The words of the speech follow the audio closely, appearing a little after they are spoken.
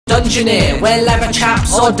engineer, wear leather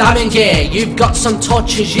chaps or diamond gear. You've got some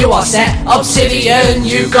touches, you are set. Obsidian,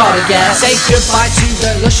 you gotta get. Say goodbye to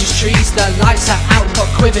the luscious trees, the lights are out, got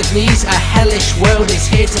quivered knees. A hellish world is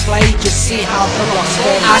here to play, just see how the blocks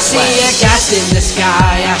fall. I see a gas in the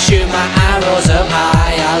sky, I shoot my arrows up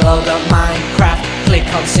high. I load up Minecraft, click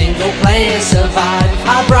on single player, survive.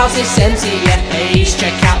 I browse this MCF page,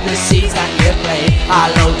 check out the seeds that you play.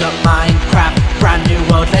 I load up Minecraft, brand new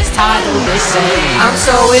world, let's title this same. I'm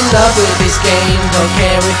so in love with this game, don't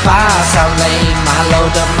care if I sound lame. I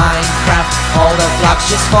load up Minecraft, all the blocks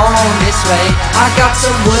just form this way. I got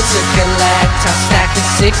some wood to collect, I stack a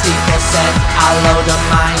 60%. I load up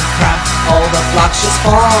Minecraft, all the blocks just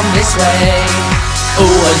form this way. Ooh,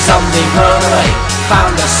 a zombie run away,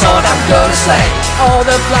 found a sword I'm gonna slay. All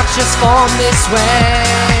the blocks just form this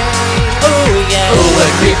way. Ooh yeah. Ooh, a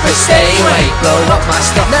creeper stay away, blow up my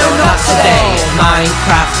stuff, no not today.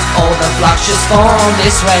 Minecraft, all the blocks just form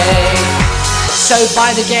this way. So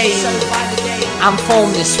by the game, I'm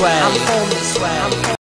formed this way.